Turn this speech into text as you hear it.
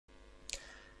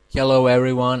Hello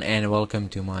everyone and welcome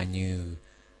to my new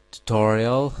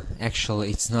tutorial. Actually,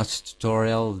 it's not a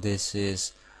tutorial, this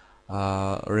is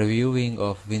reviewing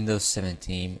of Windows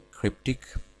 17 Cryptic.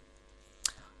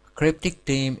 Cryptic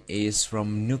theme is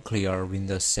from Nuclear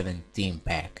Windows 7 theme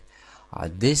pack.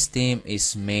 This theme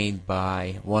is made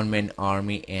by One Man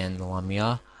Army and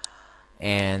Lamia,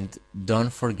 and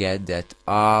don't forget that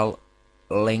all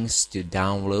links to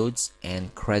downloads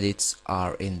and credits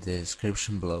are in the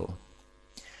description below.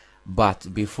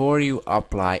 But before you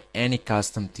apply any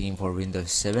custom theme for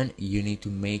Windows 7, you need to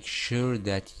make sure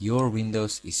that your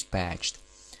Windows is patched.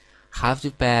 Have to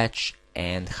patch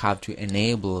and have to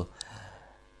enable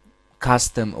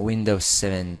custom Windows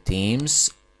 7 themes.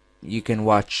 You can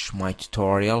watch my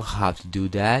tutorial how to do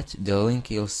that. The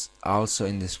link is also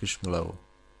in the description below.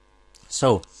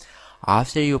 So,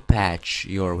 after you patch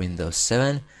your Windows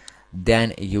 7,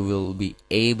 then you will be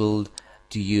able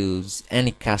to use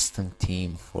any custom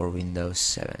theme for Windows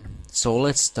 7. So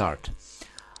let's start.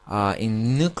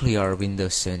 In Nuclear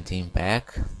Windows 7 theme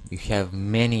pack, you have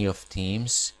many of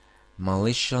themes: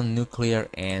 Militia, Nuclear,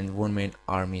 and One Man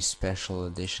Army Special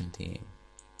Edition theme.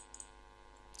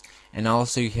 And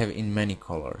also you have in many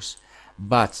colors.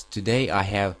 But today I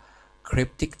have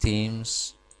Cryptic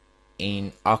themes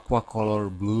in aqua color,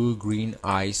 blue, green,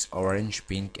 ice, orange,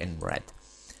 pink, and red.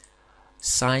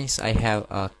 Since I have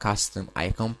a custom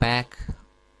icon pack,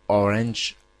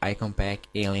 orange icon pack,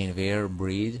 Alienware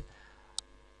breed,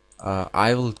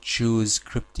 I will choose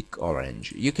Cryptic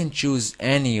Orange. You can choose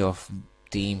any of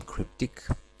theme Cryptic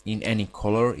in any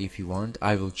color if you want.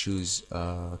 I will choose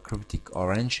Cryptic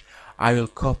Orange. I will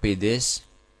copy this.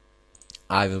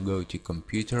 I will go to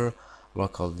Computer,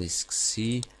 Local Disk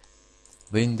C,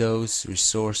 Windows,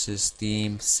 Resources,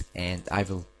 Themes, and I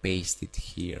will paste it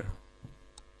here.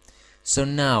 So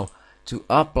now, to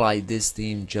apply this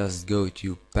theme, just go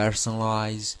to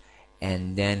Personalize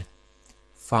and then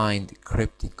find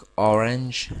Cryptic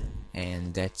Orange,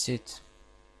 and that's it.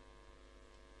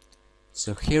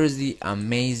 So here's the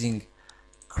amazing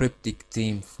Cryptic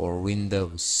theme for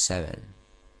Windows 7.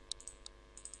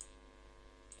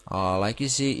 Like you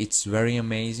see, it's very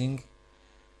amazing,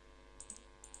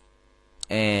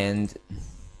 and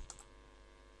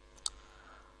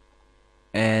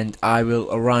I will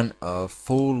run a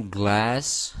full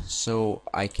glass so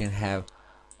I can have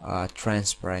a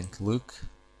transparent look.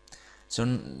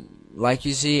 So like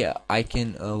you see, I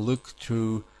can look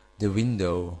through the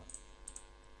window,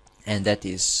 and that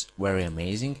is very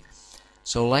amazing.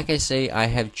 So like I say, I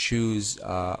have choose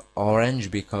orange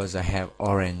because I have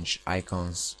orange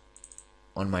icons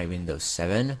on my Windows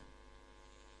 7.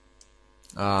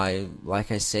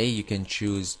 Like I say, you can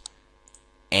choose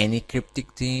any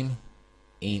Cryptic theme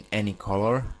in any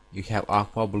color. You have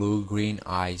aqua, blue, green,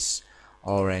 ice,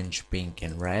 orange, pink,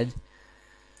 and red.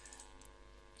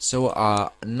 So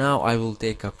now I will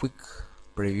take a quick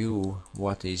preview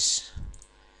what is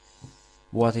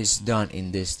done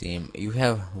in this theme. You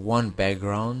have one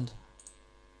background,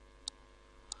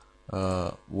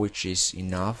 which is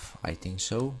enough, I think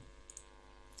so.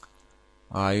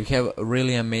 You have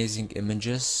really amazing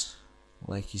images,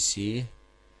 like you see.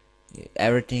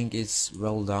 Everything is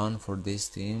well done for this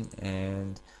theme,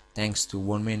 and thanks to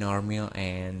One Man Army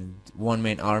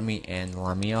and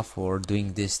Lamia for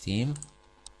doing this theme.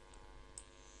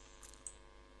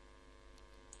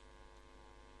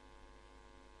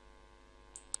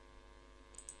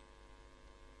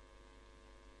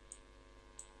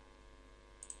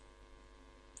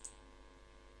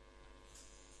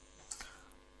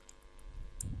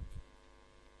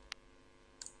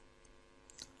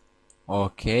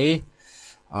 Okay,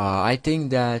 I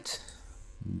think that's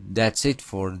it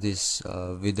for this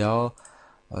video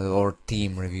or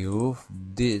theme review.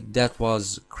 That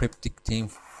was Cryptic theme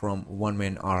from One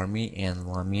Man Army and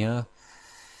Lamia.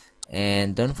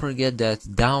 And don't forget that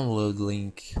download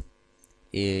link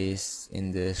is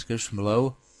in the description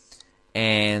below,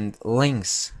 and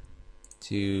links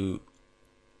to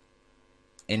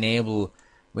enable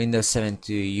Windows 7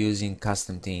 to using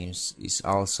custom themes is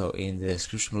also in the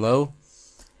description below,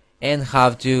 and how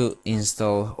to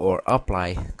install or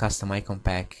apply custom icon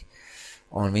pack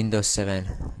on Windows 7.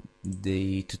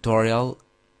 The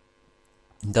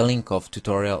link of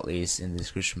tutorial is in the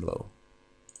description below.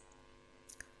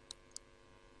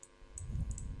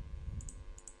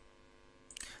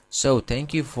 So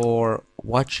thank you for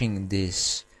watching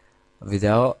this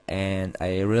video, and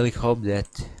I really hope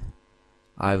that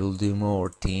I will do more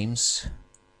themes,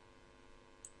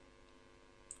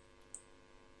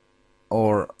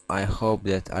 or I hope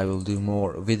that I will do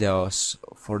more videos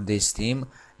for this theme.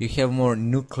 You have more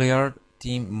Nuclear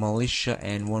theme, Militia,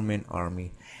 and One Man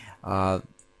Army.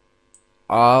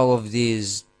 all of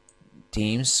these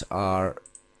themes are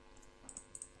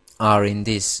in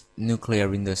this nuclear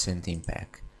Windows 17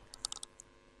 pack.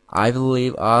 I will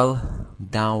leave all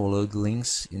download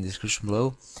links in the description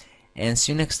below, and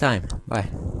see you next time. Bye.